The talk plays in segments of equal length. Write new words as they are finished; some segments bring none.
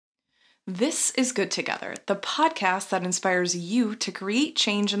This is Good Together, the podcast that inspires you to create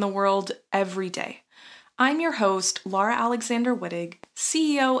change in the world every day. I'm your host, Laura Alexander Wittig,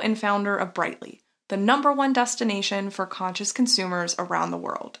 CEO and founder of Brightly, the #1 destination for conscious consumers around the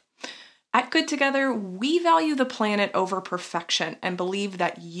world. At Good Together, we value the planet over perfection and believe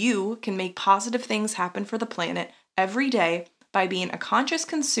that you can make positive things happen for the planet every day by being a conscious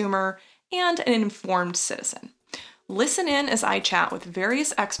consumer and an informed citizen. Listen in as I chat with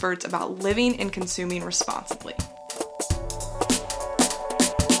various experts about living and consuming responsibly.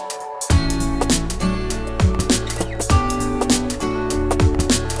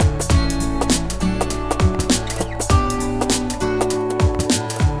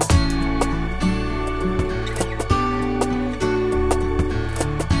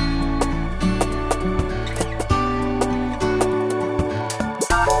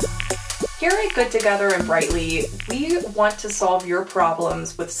 Here at Good Together and Brightly, we want to solve your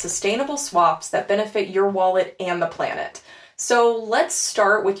problems with sustainable swaps that benefit your wallet and the planet. So let's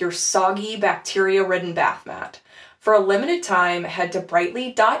start with your soggy, bacteria-ridden bath mat. For a limited time, head to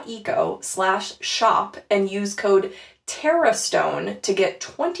brightly.eco/shop and use code TerraStone to get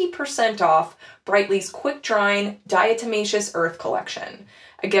 20% off Brightly's quick-drying diatomaceous earth collection.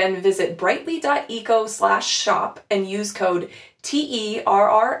 Again, visit brightly.eco/shop and use code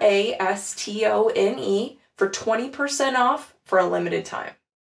TerraStone for 20% off for a limited time.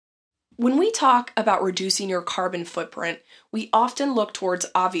 When we talk about reducing your carbon footprint, we often look towards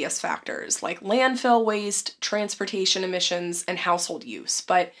obvious factors like landfill waste, transportation emissions, and household use.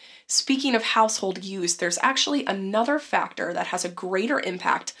 But speaking of household use, there's actually another factor that has a greater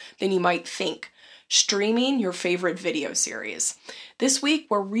impact than you might think: streaming your favorite video series. This week,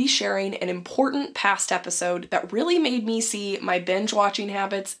 we're resharing an important past episode that really made me see my binge watching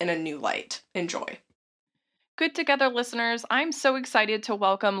habits in a new light. Enjoy. Good Together listeners, I'm so excited to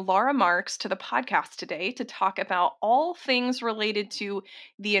welcome Laura Marks to the podcast today to talk about all things related to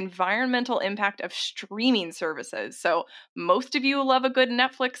the environmental impact of streaming services. So most of you love a good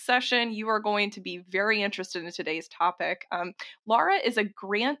Netflix session. You are going to be very interested in today's topic. Laura is a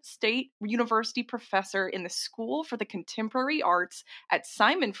Grant State University professor in the School for the Contemporary Arts at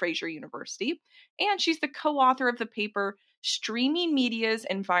Simon Fraser University, and she's the co-author of the paper Streaming Media's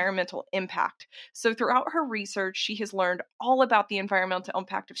Environmental Impact. So throughout her research, she has learned all about the environmental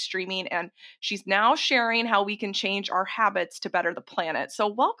impact of streaming, and she's now sharing how we can change our habits to better the planet. So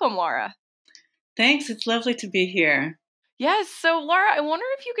welcome, Laura. Thanks. It's lovely to be here. Yes. So, Laura, I wonder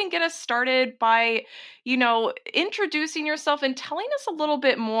if you can get us started by, introducing yourself and telling us a little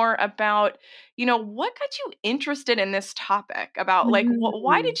bit more about, what got you interested in this topic about,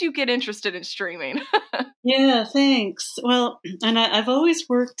 why did you get interested in streaming? Yeah, thanks. Well, and I've always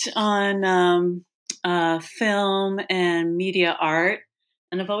worked on film and media art,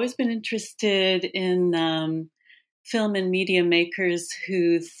 and I've always been interested in film and media makers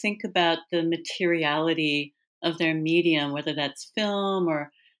who think about the materiality of their medium, whether that's film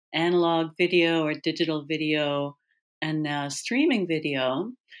or analog video or digital video, and now streaming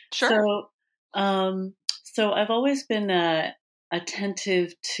video. Sure. So I've always been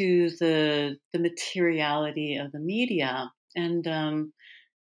attentive to the materiality of the media, and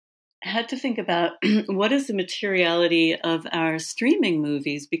had to think about what is the materiality of our streaming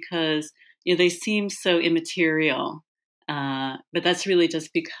movies, because they seem so immaterial. But that's really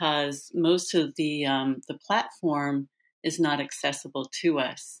just because most of the platform is not accessible to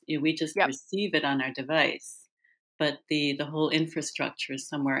us. We just receive it on our device, but the whole infrastructure is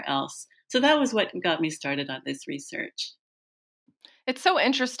somewhere else. So that was what got me started on this research. It's so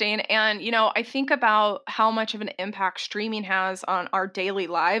interesting. And, I think about how much of an impact streaming has on our daily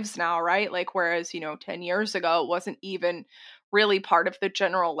lives now, right? Whereas, 10 years ago, it wasn't even really part of the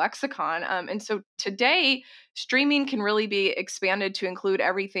general lexicon. And so today, streaming can really be expanded to include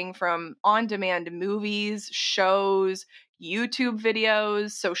everything from on-demand movies, shows, YouTube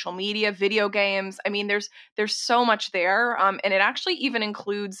videos, social media, video games. I mean, there's so much there. And it actually even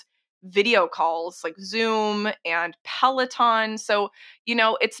includes video calls like Zoom and Peloton. So,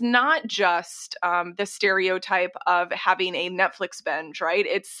 it's not just the stereotype of having a Netflix binge, right?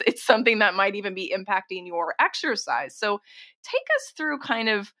 It's something that might even be impacting your exercise. So take us through kind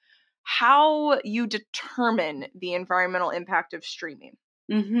of how you determine the environmental impact of streaming.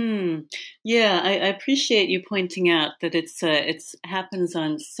 Mm-hmm. Yeah, I appreciate you pointing out that it's happens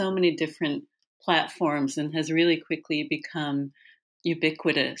on so many different platforms and has really quickly become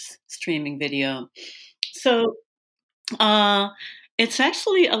ubiquitous, streaming video. So it's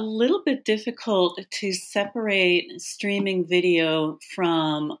actually a little bit difficult to separate streaming video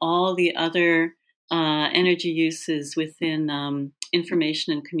from all the other energy uses within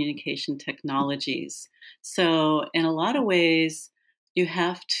information and communication technologies. So, in a lot of ways, you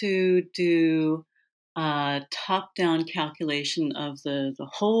have to do a top-down calculation of the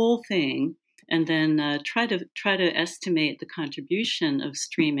whole thing, and then try to estimate the contribution of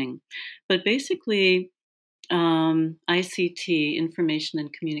streaming. But basically, ICT, information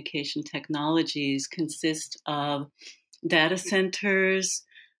and communication technologies, consist of data centers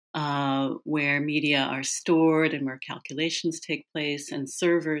where media are stored and where calculations take place, and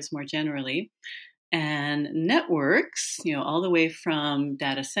servers more generally, and networks, all the way from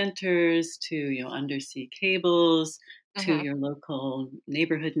data centers to undersea cables to Mm-hmm. your local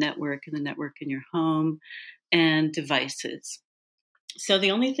neighborhood network and the network in your home, and devices. So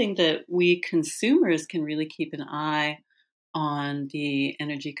the only thing that we consumers can really keep an eye on the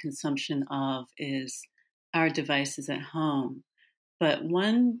energy consumption of is our devices at home. But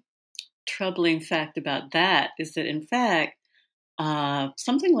one troubling fact about that is that, in fact,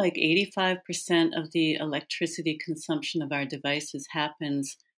 something like 85% of the electricity consumption of our devices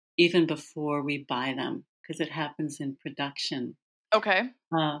happens even before we buy them, because it happens in production. Okay.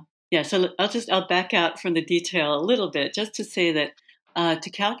 Yeah, so I'll back out from the detail a little bit just to say that to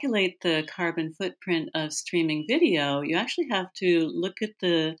calculate the carbon footprint of streaming video, you actually have to look at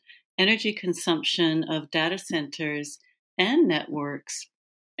the energy consumption of data centers and networks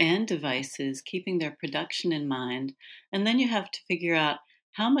and devices, keeping their production in mind. And then you have to figure out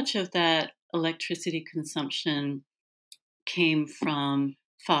how much of that electricity consumption came from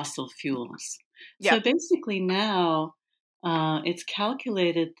fossil fuels. Yeah. So basically now it's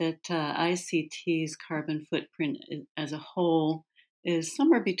calculated that ICT's carbon footprint as a whole is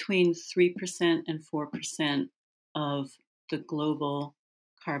somewhere between 3% and 4% of the global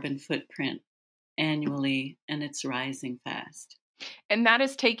carbon footprint annually, and it's rising fast. And that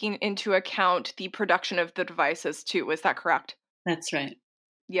is taking into account the production of the devices too. Is that correct? That's right.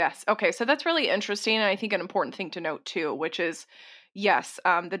 Yes. Okay. So that's really interesting. And I think an important thing to note too, which is yes,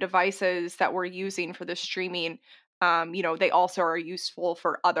 the devices that we're using for the streaming, they also are useful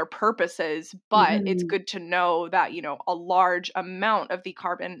for other purposes, but it's Mm-hmm. good to know that, a large amount of the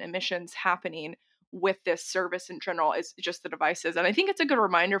carbon emissions happening with this service in general is just the devices. And I think it's a good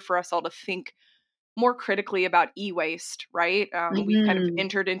reminder for us all to think more critically about e-waste, right? We've kind of Mm-hmm.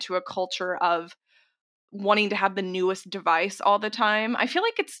 entered into a culture of wanting to have the newest device all the time. I feel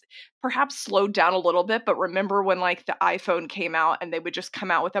like it's perhaps slowed down a little bit, but remember when like the iPhone came out and they would just come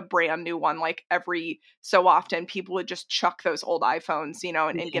out with a brand new one like every so often, people would just chuck those old iPhones,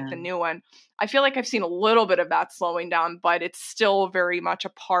 and get Yeah. the new one. I feel like I've seen a little bit of that slowing down, but it's still very much a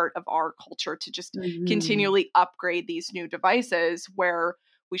part of our culture to just Mm-hmm. continually upgrade these new devices, where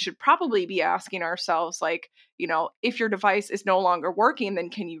we should probably be asking ourselves, like, if your device is no longer working, then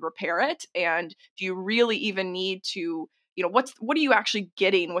can you repair it? And do you really even need to, what are you actually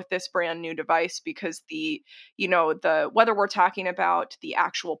getting with this brand new device? Because the whether we're talking about the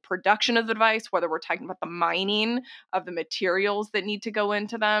actual production of the device, whether we're talking about the mining of the materials that need to go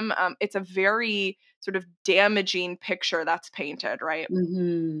into them, it's a very sort of damaging picture that's painted, right?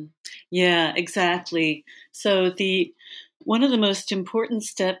 Mm-hmm. Yeah, exactly. So the one of the most important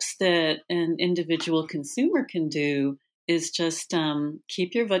steps that an individual consumer can do is just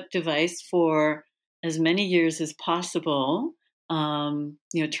keep your device for as many years as possible.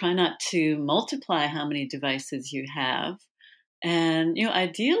 Try not to multiply how many devices you have, and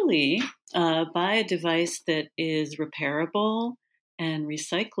ideally, buy a device that is repairable and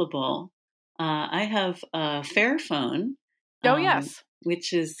recyclable. I have a Fairphone, Oh, um, yes.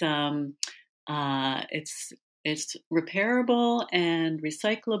 which is it's repairable and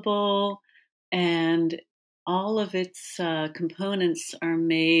recyclable, and all of its components are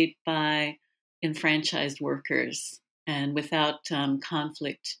made by enfranchised workers and without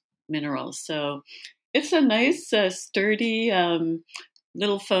conflict minerals. So it's a nice, sturdy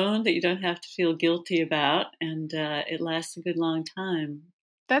little phone that you don't have to feel guilty about, and it lasts a good long time.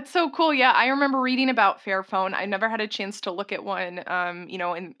 That's so cool. Yeah, I remember reading about Fairphone. I never had a chance to look at one,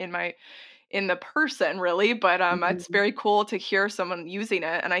 in the person really, but it's Mhm. very cool to hear someone using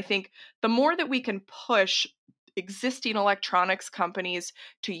it. And I think the more that we can push existing electronics companies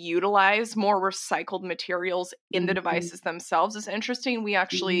to utilize more recycled materials in the Mhm. devices themselves is interesting. We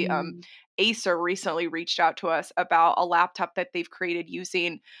actually, Mhm. Acer recently reached out to us about a laptop that they've created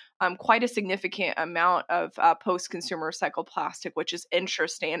using quite a significant amount of post-consumer recycled plastic, which is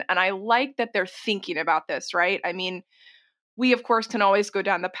interesting. And I like that they're thinking about this, right? I mean, we of course can always go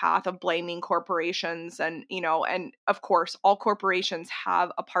down the path of blaming corporations, and and of course all corporations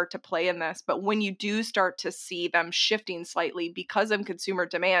have a part to play in this, but when you do start to see them shifting slightly because of consumer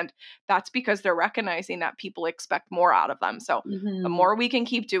demand, that's because they're recognizing that people expect more out of them. So the Mm-hmm. more we can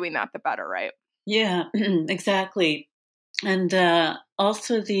keep doing that, the better, right? Yeah, exactly. And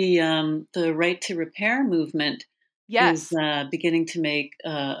also the right to repair movement is Yes. beginning to make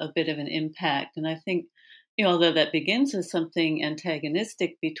a bit of an impact. And I think, although that begins as something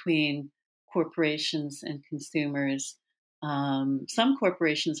antagonistic between corporations and consumers, some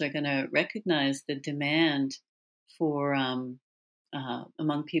corporations are going to recognize the demand for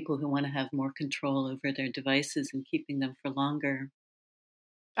among people who want to have more control over their devices and keeping them for longer.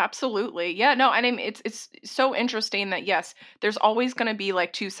 Absolutely. Yeah, no, and I mean, it's so interesting that yes, there's always going to be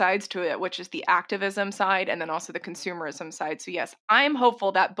like two sides to it, which is the activism side and then also the consumerism side. So yes, I'm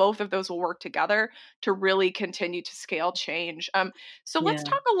hopeful that both of those will work together to really continue to scale change. So let's Yeah.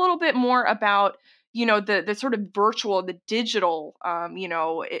 talk a little bit more about, the sort of virtual, the digital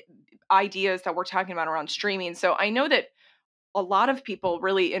ideas that we're talking about around streaming. So I know that a lot of people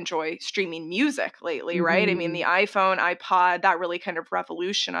really enjoy streaming music lately, right? I mean, Mm-hmm. the iPhone, iPod, that really kind of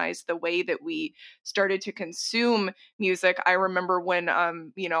revolutionized the way that we started to consume music. I remember when,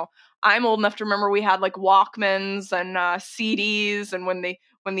 I'm old enough to remember we had like Walkmans and CDs, and when the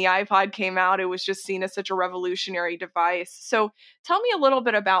iPod came out, it was just seen as such a revolutionary device. So, tell me a little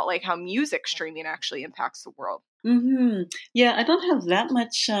bit about like how music streaming actually impacts the world. Hmm. Yeah, I don't have that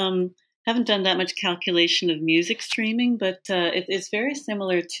much. Haven't done that much calculation of music streaming, but it's very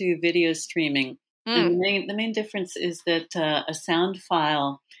similar to video streaming. And Mm, the main difference is that a sound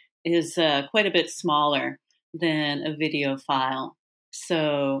file is quite a bit smaller than a video file.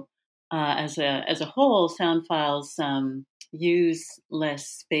 So as a whole, sound files use less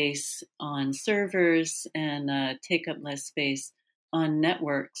space on servers and take up less space on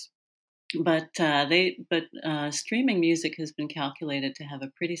networks. But streaming music has been calculated to have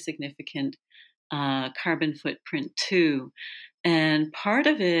a pretty significant carbon footprint too, and part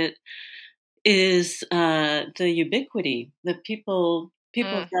of it is the ubiquity that people have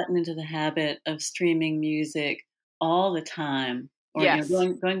mm, gotten into the habit of streaming music all the time. Or yes.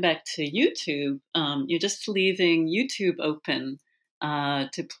 going back to YouTube, you're just leaving YouTube open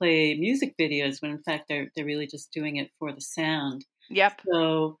to play music videos when in fact they're really just doing it for the sound. Yep.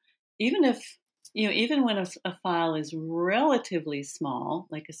 So even if even when a file is relatively small,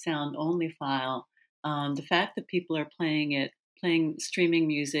 like a sound only file, the fact that people are playing streaming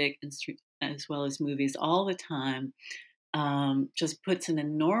music as well as movies all the time, just puts an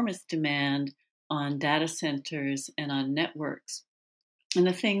enormous demand on data centers and on networks. And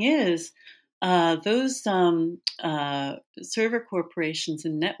the thing is, those server corporations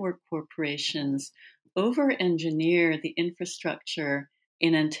and network corporations over engineer the infrastructure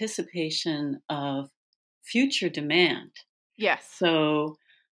in anticipation of future demand. Yes. So,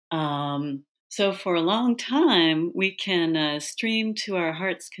 so for a long time, we can stream to our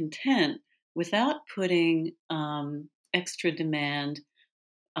heart's content without putting extra demand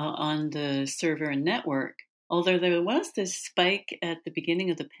on the server and network. Although there was this spike at the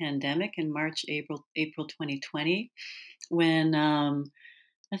beginning of the pandemic in April 2020, when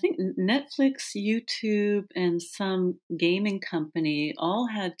I think Netflix, YouTube, and some gaming company all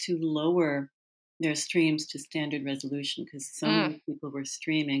had to lower their streams to standard resolution because so Mm. many people were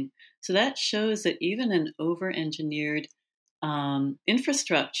streaming. So that shows that even an over-engineered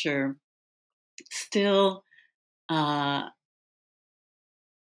infrastructure still uh,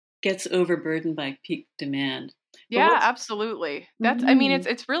 gets overburdened by peak demand. But Yeah, what's absolutely. That's I mean, mhm,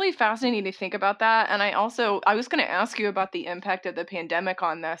 it's really fascinating to think about that. And I was going to ask you about the impact of the pandemic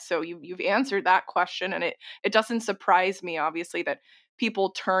on this. So you've answered that question, and it doesn't surprise me obviously that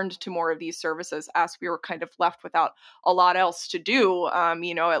people turned to more of these services as we were kind of left without a lot else to do.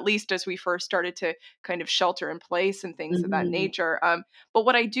 At least as we first started to kind of shelter in place and things of that mhm, nature. But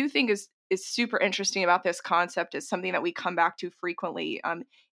what I do think is super interesting about this concept is something that we come back to frequently.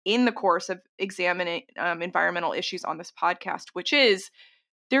 In the course of examining environmental issues on this podcast, which is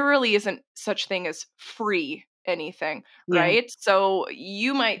there really isn't such thing as free anything, yeah, right? So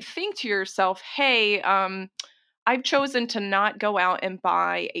you might think to yourself, hey, I've chosen to not go out and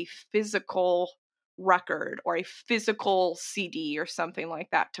buy a physical record or a physical CD or something like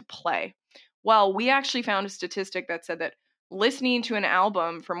that to play. Well, we actually found a statistic that said that listening to an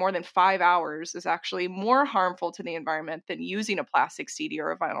album for more than 5 hours is actually more harmful to the environment than using a plastic CD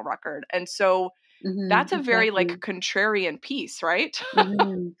or a vinyl record. And so that's a very like exactly. contrarian piece, right?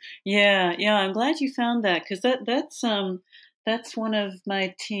 Yeah, yeah. I'm glad you found that because that's one of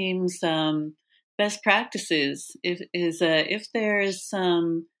my team's best practices if there's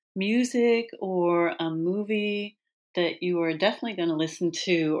some music or a movie that you are definitely going to listen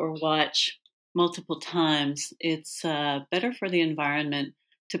to or watch multiple times, it's better for the environment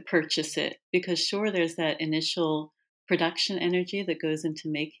to purchase it, because sure, there's that initial production energy that goes into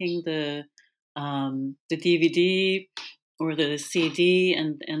making the DVD or the CD,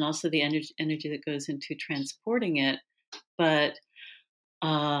 and also the energy that goes into transporting it. But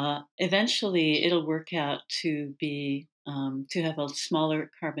eventually, it'll work out to be to have a smaller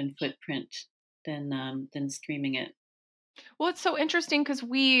carbon footprint than streaming it. Well, it's so interesting because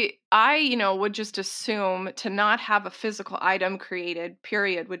I would just assume to not have a physical item created,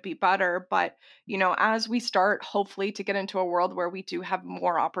 period, would be better. But, as we start hopefully to get into a world where we do have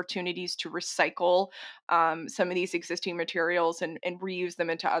more opportunities to recycle some of these existing materials and reuse them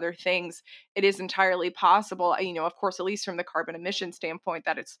into other things, it is entirely possible, of course, at least from the carbon emission standpoint,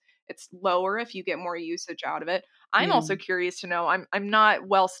 that it's lower if you get more usage out of it. I'm Yeah. also curious to know, I'm not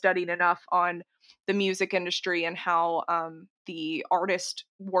well studied enough on the music industry and how the artists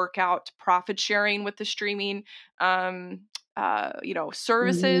work out profit sharing with the streaming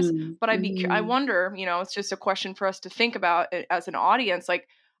services. Mm-hmm. But I Mm-hmm. wonder, it's just a question for us to think about as an audience. Like,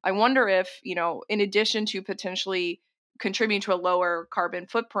 I wonder if, in addition to potentially contributing to a lower carbon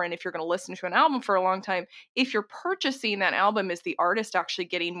footprint, if you're going to listen to an album for a long time, if you're purchasing that album, is the artist actually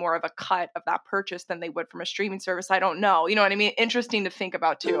getting more of a cut of that purchase than they would from a streaming service? I don't know. You know what I mean? Interesting to think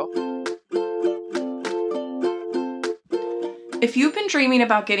about too. If you've been dreaming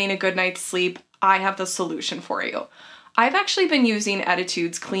about getting a good night's sleep, I have the solution for you. I've actually been using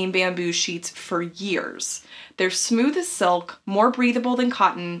Ettitude's clean bamboo sheets for years. They're smooth as silk, more breathable than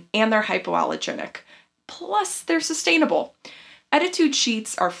cotton, and they're hypoallergenic. Plus, they're sustainable. Ettitude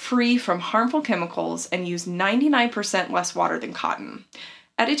sheets are free from harmful chemicals and use 99% less water than cotton.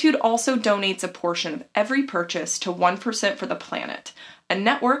 Ettitude also donates a portion of every purchase to 1% for the Planet, a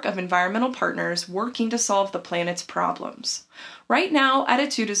network of environmental partners working to solve the planet's problems. Right now,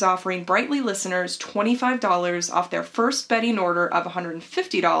 Ettitude is offering Brightly listeners $25 off their first bedding order of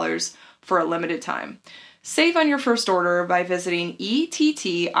 $150 for a limited time. Save on your first order by visiting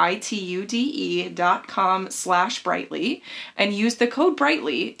ettitude.com/brightly and use the code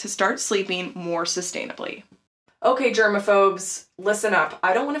BRIGHTLY to start sleeping more sustainably. Okay, germaphobes, listen up.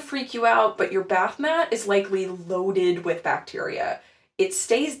 I don't want to freak you out, but your bath mat is likely loaded with bacteria. It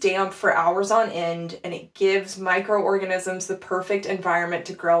stays damp for hours on end, and it gives microorganisms the perfect environment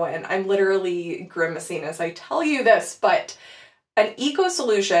to grow in. I'm literally grimacing as I tell you this, but an eco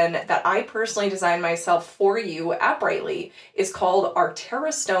solution that I personally designed myself for you at Brightly is called our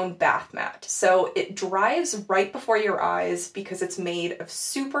TerraStone bath mat. So it dries right before your eyes because it's made of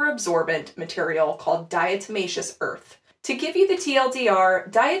super absorbent material called diatomaceous earth. To give you the TLDR,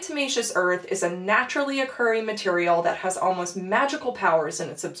 diatomaceous earth is a naturally occurring material that has almost magical powers in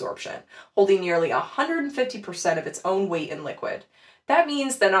its absorption, holding nearly 150% of its own weight in liquid. That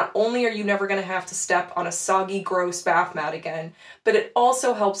means that not only are you never going to have to step on a soggy, gross bath mat again, but it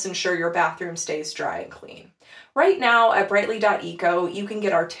also helps ensure your bathroom stays dry and clean. Right now at brightly.eco, you can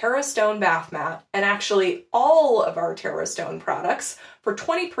get our TerraStone bath mat and actually all of our TerraStone products for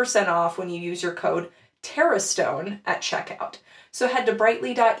 20% off when you use your code TerraStone at checkout. So head to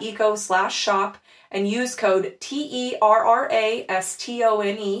brightly.eco/shop and use code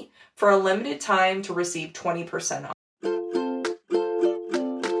TERRASTONE for a limited time to receive 20% off.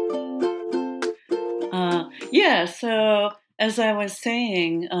 So as I was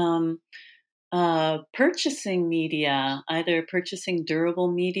saying, purchasing media, either purchasing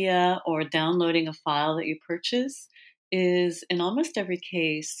durable media or downloading a file that you purchase, is in almost every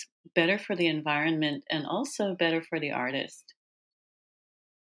case better for the environment and also better for the artist.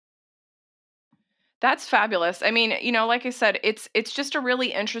 That's fabulous. I mean, like I said, it's just a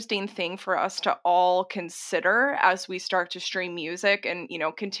really interesting thing for us to all consider as we start to stream music and,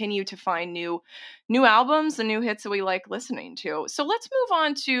 continue to find new albums and new hits that we like listening to. So let's move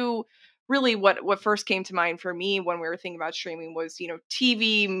on to really what first came to mind for me when we were thinking about streaming was,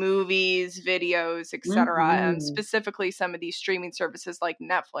 TV, movies, videos, etc., and Mm-hmm. specifically some of these streaming services like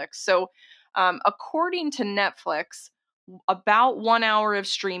Netflix. So, according to Netflix, about 1 hour of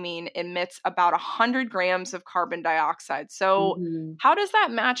streaming emits about 100 grams of carbon dioxide. So Mm-hmm. how does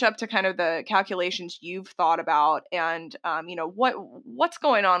that match up to kind of the calculations you've thought about? And, what's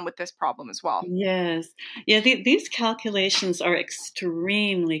going on with this problem as well? Yes. Yeah, these calculations are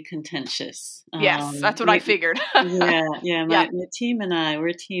extremely contentious. Yes, that's what I figured. Yeah. My team and I, we're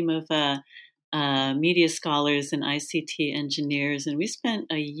a team of media scholars and ICT engineers, and we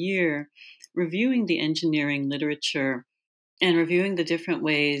spent a year reviewing the engineering literature and reviewing the different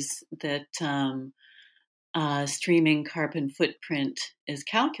ways that streaming carbon footprint is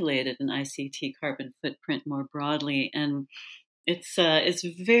calculated, and ICT carbon footprint more broadly. And it's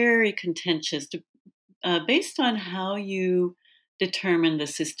very contentious based on how you determine the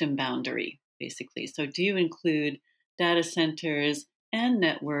system boundary, basically. So do you include data centers and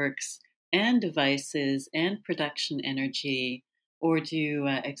networks and devices and production energy, or do you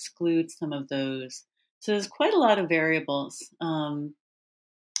exclude some of those? So there's quite a lot of variables.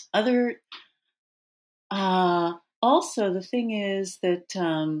 Other Also, the thing is that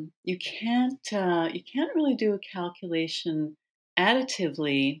you can't really do a calculation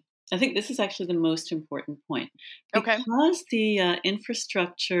additively. I think this is actually the most important point Okay. because the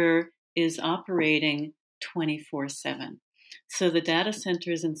infrastructure is operating 24/7. So the data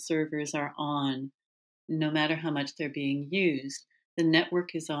centers and servers are on no matter how much they're being used. The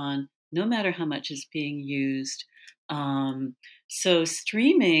network is on no matter how much is being used. Um, so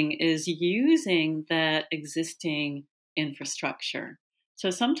streaming is using that existing infrastructure. So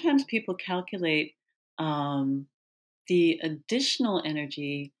sometimes people calculate um, the additional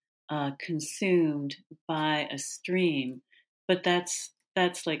energy consumed by a stream, but that's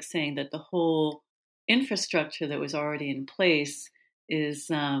like saying that the whole infrastructure that was already in place is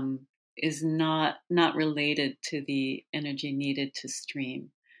not related to the energy needed to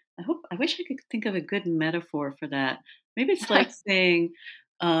stream. I wish I could think of a good metaphor for that. Maybe it's like saying,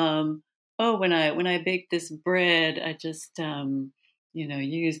 "Oh, when I bake this bread, I just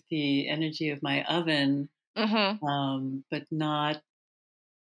use the energy of my oven, Mm-hmm. but not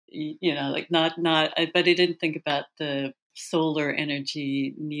but I didn't think about the solar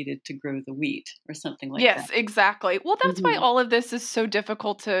energy needed to grow the wheat or something like that." Yes, exactly. Well, that's why Hmm. all of this is so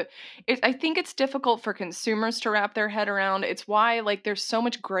difficult I think it's difficult for consumers to wrap their head around. It's why like there's so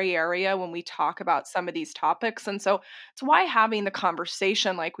much gray area when we talk about some of these topics. And so it's why having the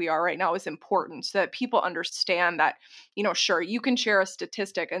conversation like we are right now is important so that people understand that, sure, you can share a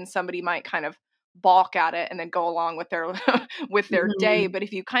statistic and somebody might kind of balk at it and then go along with their with their day, Hmm. but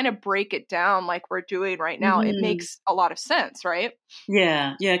if you kind of break it down like we're doing right now, it Hmm. makes a lot of sense, right?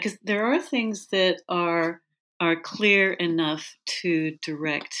 Yeah, yeah, because there are things that are clear enough to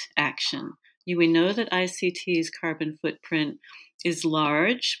direct action. We know that ICT's carbon footprint is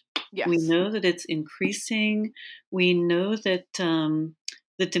large. We Yes. know that it's increasing. We know that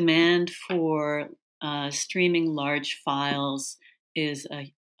the demand for streaming large files is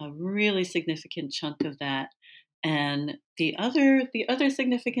a really significant chunk of that. And the other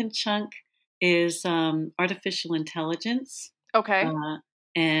significant chunk is artificial intelligence Okay. uh,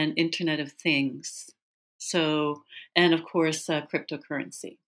 and Internet of Things. So, and of course,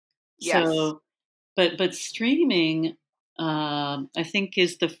 cryptocurrency. Yes. So, but streaming, I think,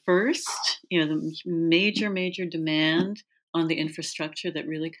 is the first, the major demand on the infrastructure that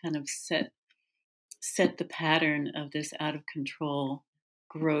really kind of set the pattern of this out of control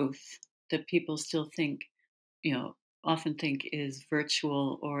growth that people still think, often think is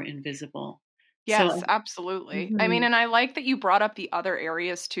virtual or invisible. Yes, So, absolutely. I mean, mhm, and I like that you brought up the other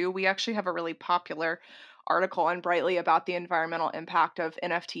areas too. We actually have a really popular article on Brightly about the environmental impact of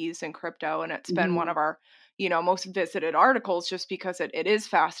NFTs and crypto. And it's been one mhm, of our, most visited articles just because it is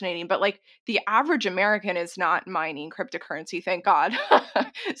fascinating. But like the average American is not mining cryptocurrency, thank God.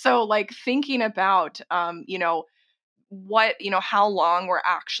 So like thinking about what how long we're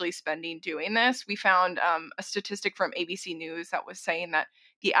actually spending doing this, we found a statistic from ABC News that was saying that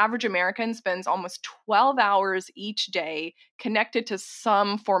the average American spends almost 12 hours each day connected to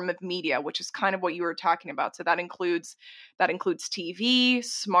some form of media, which is kind of what you were talking about. So that includes TV,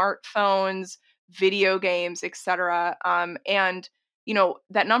 smartphones, video games, etc. And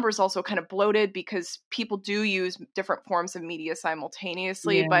that number is also kind of bloated because people do use different forms of media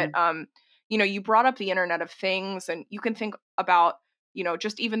simultaneously, yeah, but you brought up the Internet of Things, and you can think about,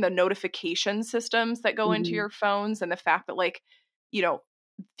 just even the notification systems that go into mhm. your phones and the fact that, like, you know,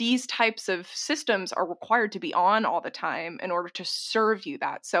 these types of systems are required to be on all the time in order to serve you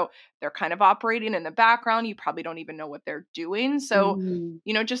that. So they're kind of operating in the background. You probably don't even know what they're doing. So, Mhm,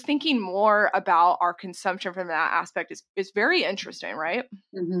 just thinking more about our consumption from that aspect is very interesting, right?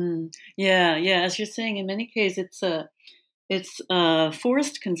 mhm. Yeah, yeah. As you're saying, in many cases, it's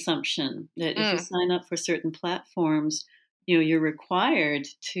forced consumption. That if you Mm, sign up for certain platforms, you're required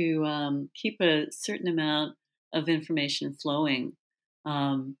to keep a certain amount of information flowing.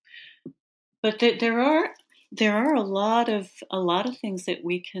 Um, but there are a lot of things that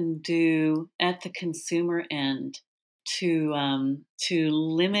we can do at the consumer end to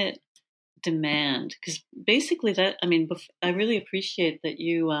limit demand, because basically that I mean I really appreciate that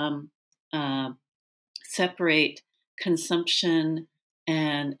you uh, separate consumption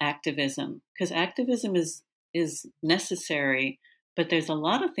and activism, because activism is necessary, but there's a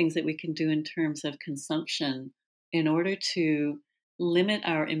lot of things that we can do in terms of consumption in order to limit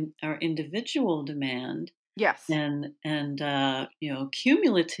our individual demand, Yes. and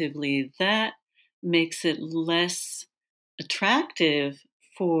cumulatively that makes it less attractive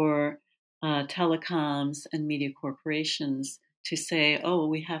for telecoms and media corporations to say, oh,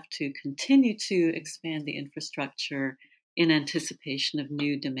 we have to continue to expand the infrastructure in anticipation of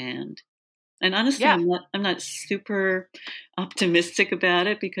new demand. And honestly, Yeah. I'm not super optimistic about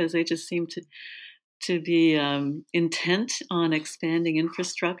it, because they just seem to be intent on expanding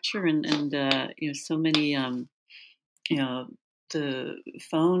infrastructure, and so many you know the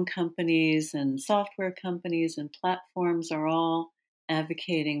phone companies and software companies and platforms are all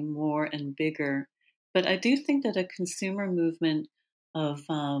advocating more and bigger. But I do think that a consumer movement of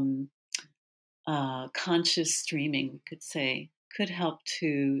conscious streaming, we could say, could help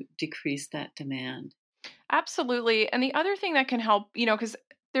to decrease that demand. Absolutely. And the other thing that can help, because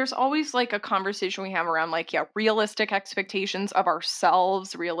there's always like a conversation we have around like, yeah, realistic expectations of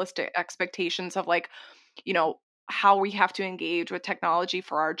ourselves, realistic expectations of like, you know, how we have to engage with technology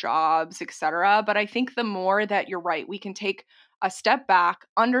for our jobs, et cetera. But I think the more that you're right, we can take a step back,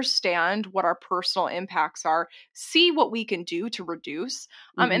 understand what our personal impacts are, see what we can do to reduce,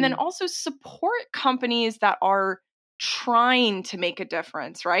 and then Mm-hmm. also support companies that are trying to make a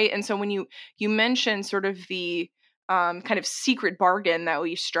difference, right? And so when you mentioned sort of the kind of secret bargain that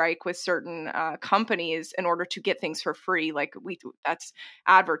we strike with certain companies in order to get things for free, like that's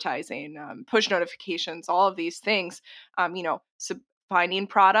advertising, push notifications, all of these things. Finding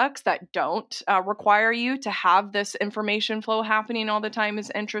products that don't require you to have this information flow happening all the time is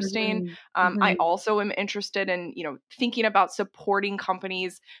interesting. Mm-hmm. I Mm-hmm. also am interested in thinking about supporting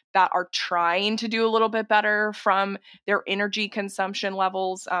companies that are trying to do a little bit better from their energy consumption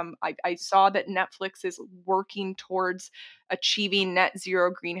levels. I saw that Netflix is working towards achieving net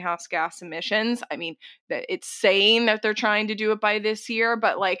zero greenhouse gas emissions. I mean, that it's saying that they're trying to do it by this year,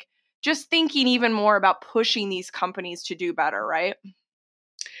 but like just thinking even more about pushing these companies to do better, right?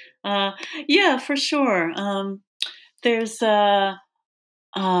 Uh, yeah, for sure. There's uh,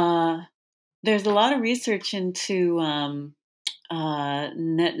 there's a lot of research into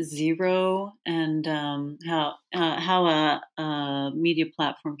net zero, and how a media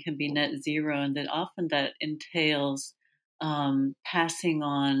platform can be net zero, and that often that entails passing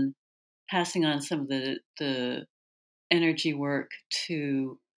on some of the energy work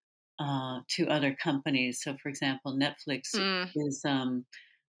to other companies. So, for example, Netflix Mm, is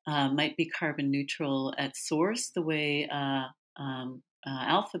might be carbon neutral at source, the way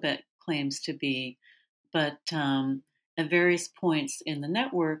Alphabet claims to be, but at various points in the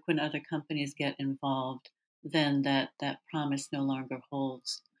network, when other companies get involved, then that promise no longer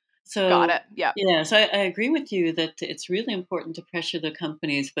holds. got So it. Yeah. yeah, so I agree with you that it's really important to pressure the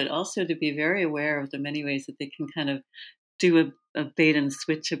companies, but also to be very aware of the many ways that they can kind of do a bait and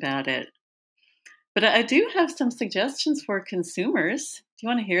switch about it. But I do have some suggestions for consumers. Do you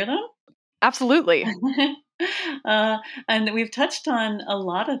want to hear them? Absolutely. uh, and we've touched on a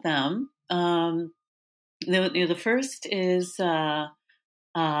lot of them. The first is you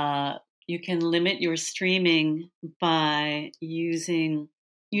can limit your streaming by using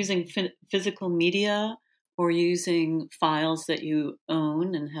physical media, or using files that you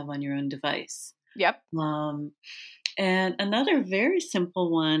own and have on your own device. Yep. Um, and another very simple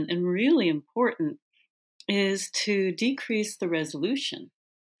one and really important is to decrease the resolution.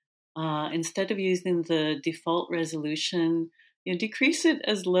 Instead of using the default resolution, decrease it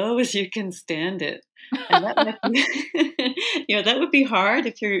as low as you can stand it. And that might be, that would be hard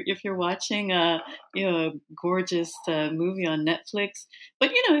if you're watching a gorgeous movie on Netflix.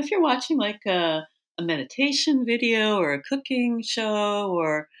 But if you're watching like a meditation video or a cooking show,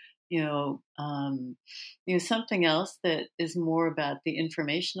 or something else that is more about the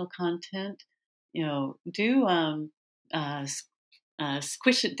informational content, do uh,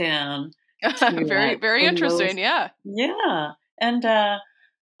 squish it down to Very, very the interesting. lowest. Yeah. Yeah, and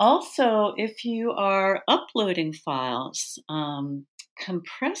also if you are uploading files,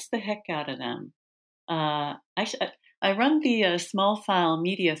 compress the heck out of them. I run the Small File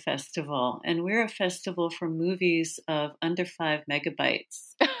Media Festival, and we're a festival for movies of under 5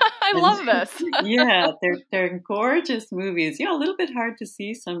 megabytes. I And love this. yeah, they're gorgeous movies. A little bit hard to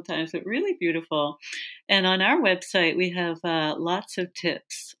see sometimes, but really beautiful. And on our website, we have lots of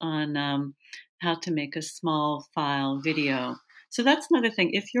tips on how to make a small file video. So that's another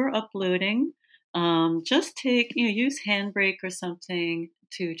thing. If you're uploading, just use Handbrake or something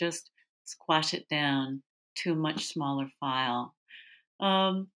to just squash it down to a much smaller file.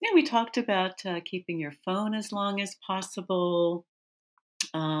 Yeah, we talked about keeping your phone as long as possible.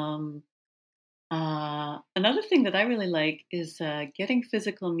 Um, Another thing that I really like is getting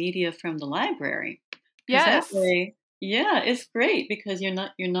physical media from the library, because that Yes. way, yeah, it's great because you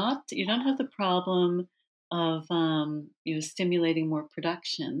don't have the problem of stimulating more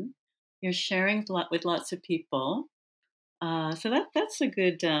production. You're sharing with lots of people, so that's a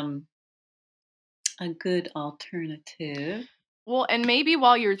good alternative. Well, and maybe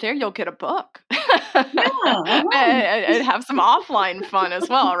while you're there, you'll get a book Yeah, and have some offline fun as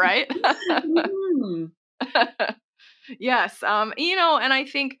well, right? Mhm. Yes. And I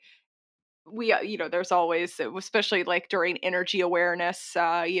think there's always, especially like during energy awareness,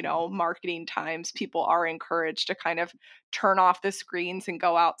 marketing times, people are encouraged to kind of turn off the screens and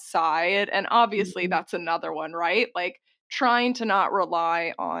go outside. And obviously, Mhm. that's another one, right? Like trying to not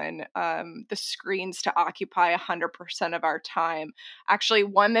rely on the screens to occupy 100% of our time. Actually,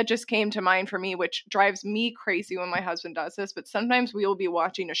 one that just came to mind for me, which drives me crazy when my husband does this, but sometimes we will be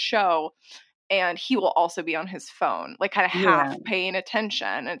watching a show and he will also be on his phone, like kind of Yeah. half paying attention.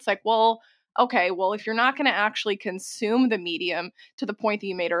 And it's like, well, okay, well, if you're not going to actually consume the medium to the point that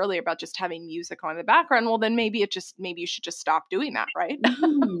you made earlier about just having music on in the background, well, then maybe you should just stop doing that, right?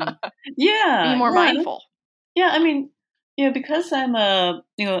 Mhm. Be Yeah, more yeah, mindful. yeah. I mean, because I'm a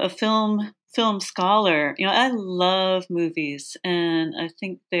film scholar. I love movies, and I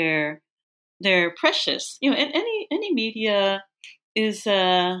think they're precious. And any media is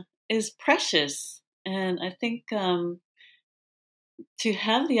is precious, and I think to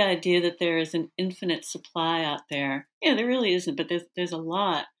have the idea that there is an infinite supply out there. There really isn't, but there's a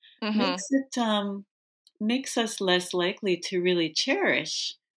lot. Hmm. Makes it makes us less likely to really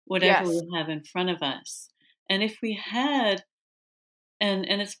cherish whatever Yes. we have in front of us. And if we had, and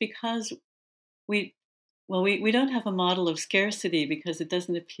it's because we we don't have a model of scarcity because it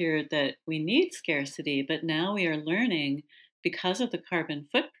doesn't appear that we need scarcity, but now we are learning because of the carbon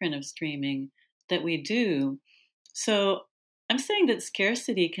footprint of streaming that we do. So I'm saying that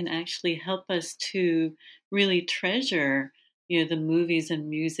scarcity can actually help us to really treasure, the movies and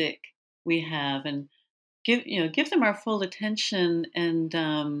music we have, and give them our full attention,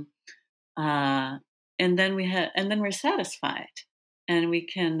 uh, and then we're satisfied, and we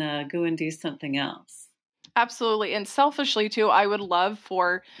can go and do something else. Absolutely. And selfishly too, I would love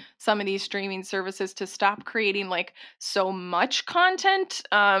for some of these streaming services to stop creating like so much content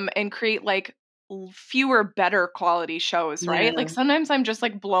and create like fewer better quality shows, right? Like Yeah, sometimes I'm just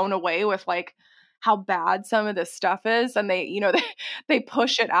like blown away with like how bad some of this stuff is and they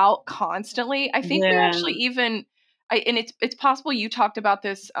push it out constantly. I think we yeah. actually even and it's possible you talked about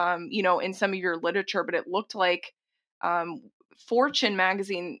this in some of your literature, but it looked like um Fortune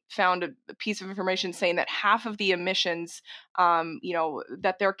magazine found a piece of information saying that half of the emissions,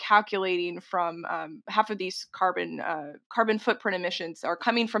 that they're calculating from half of these carbon footprint emissions are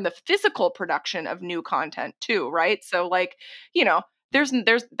coming from the physical production of new content too, right? So like, you know, there's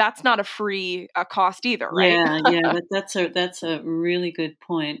that's not a free cost either, right? Yeah, yeah, that's a really good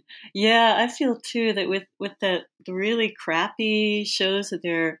point. Yeah, I feel too that with the really crappy shows that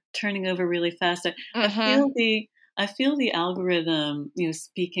they're turning over really fast, I Hmm. feel the algorithm,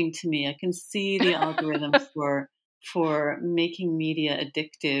 speaking to me. I can see the algorithm for making media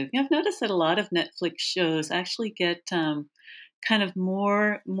addictive. I've noticed that a lot of Netflix shows actually get kind of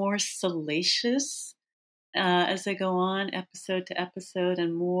more salacious as they go on episode to episode,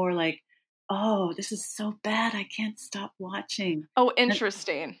 and more like, oh, this is so bad, I can't stop watching. Oh, And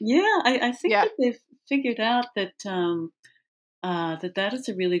interesting. yeah, I think Yeah. that they've figured out that that is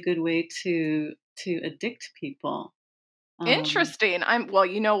a really good way to addict people. Um, Interesting. Well,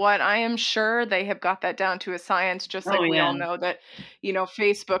 you know what? I am sure they have got that down to a science, just oh like we yeah. all know that,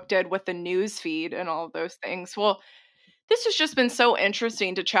 Facebook did with the news feed and all of those things. Well, this has just been so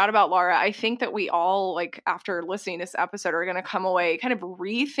interesting to chat about, Laura. I think that we all, like, after listening to this episode, are going to come away kind of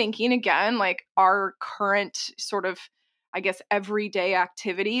rethinking again, like, our current sort of, I guess, everyday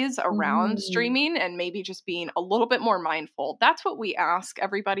activities around Mhm. streaming and maybe just being a little bit more mindful. That's what we ask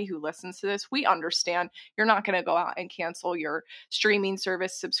everybody who listens to this. We understand you're not going to go out and cancel your streaming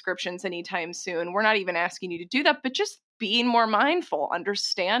service subscriptions anytime soon. We're not even asking you to do that, but just being more mindful,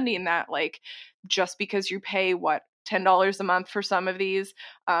 understanding that, like, just because you pay what $10 a month for some of these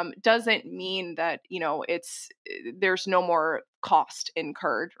doesn't mean that there's no more cost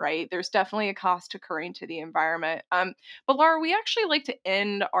incurred, right? There's definitely a cost occurring to the environment. But Laura, we actually like to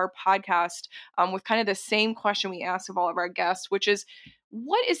end our podcast with kind of the same question we ask of all of our guests, which is,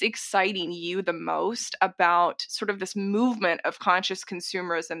 what is exciting you the most about sort of this movement of conscious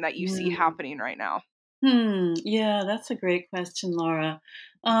consumerism that you see Mm. happening right now? Yeah, that's a great question, Laura.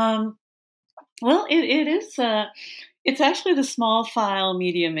 Well, it is. It's actually the small file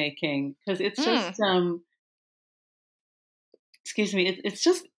media making because it's just. Excuse me. It's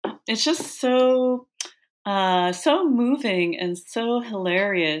just so so moving and so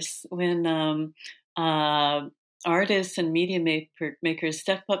hilarious when artists and media makers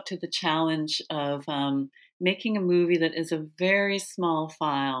step up to the challenge of making a movie that is a very small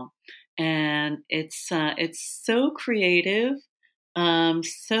file, and it's so creative,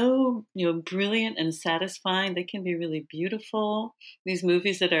 so brilliant and satisfying. They can be really beautiful. These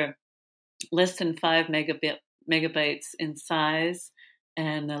movies that are less than 5 megabytes in size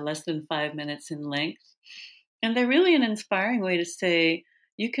and less than 5 minutes in length. And they're really an inspiring way to say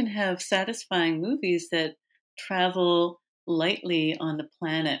you can have satisfying movies that travel lightly on the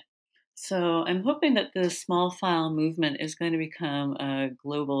planet. So I'm hoping that the small file movement is going to become a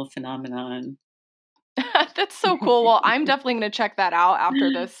global phenomenon. That's so cool. Well, I'm definitely going to check that out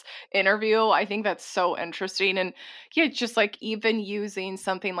after this interview. I think that's so interesting. And yeah, just like even using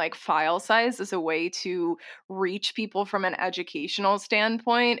something like file size as a way to reach people from an educational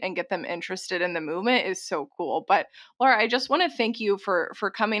standpoint and get them interested in the movement is so cool. But Laura, I just want to thank you for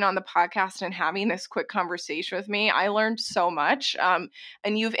coming on the podcast and having this quick conversation with me. I learned so much, and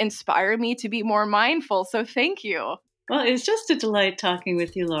you've inspired me to be more mindful. So thank you. Well, it's just a delight talking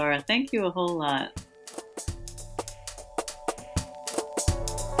with you, Laura. Thank you a whole lot.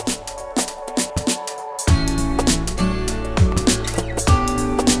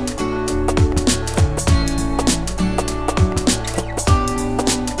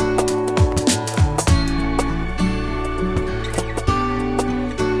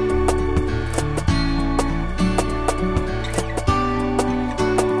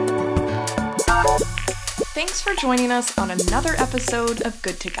 Thanks for joining us on another episode of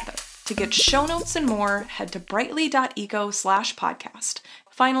Good Together. To get show notes and more, head to brightly.eco/podcast.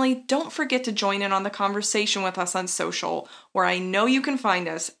 Finally, don't forget to join in on the conversation with us on social, where I know you can find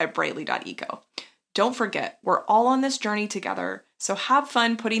us at brightly.eco. Don't forget, we're all on this journey together, so have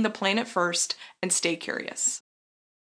fun putting the planet first and stay curious.